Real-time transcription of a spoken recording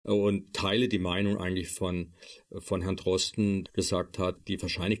und teile die Meinung eigentlich von Herrn Drosten, gesagt hat, die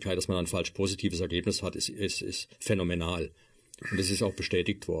Wahrscheinlichkeit, dass man ein falsch positives Ergebnis hat, ist phänomenal. Und das ist auch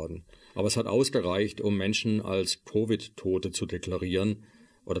bestätigt worden. Aber es hat ausgereicht, um Menschen als Covid-Tote zu deklarieren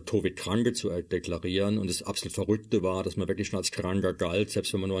oder Covid-Kranke zu deklarieren. Und das absolut Verrückte war, dass man wirklich schon als Kranker galt,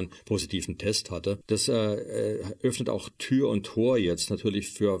 selbst wenn man nur einen positiven Test hatte. Das öffnet auch Tür und Tor jetzt natürlich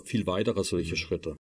für viel weitere solche Schritte.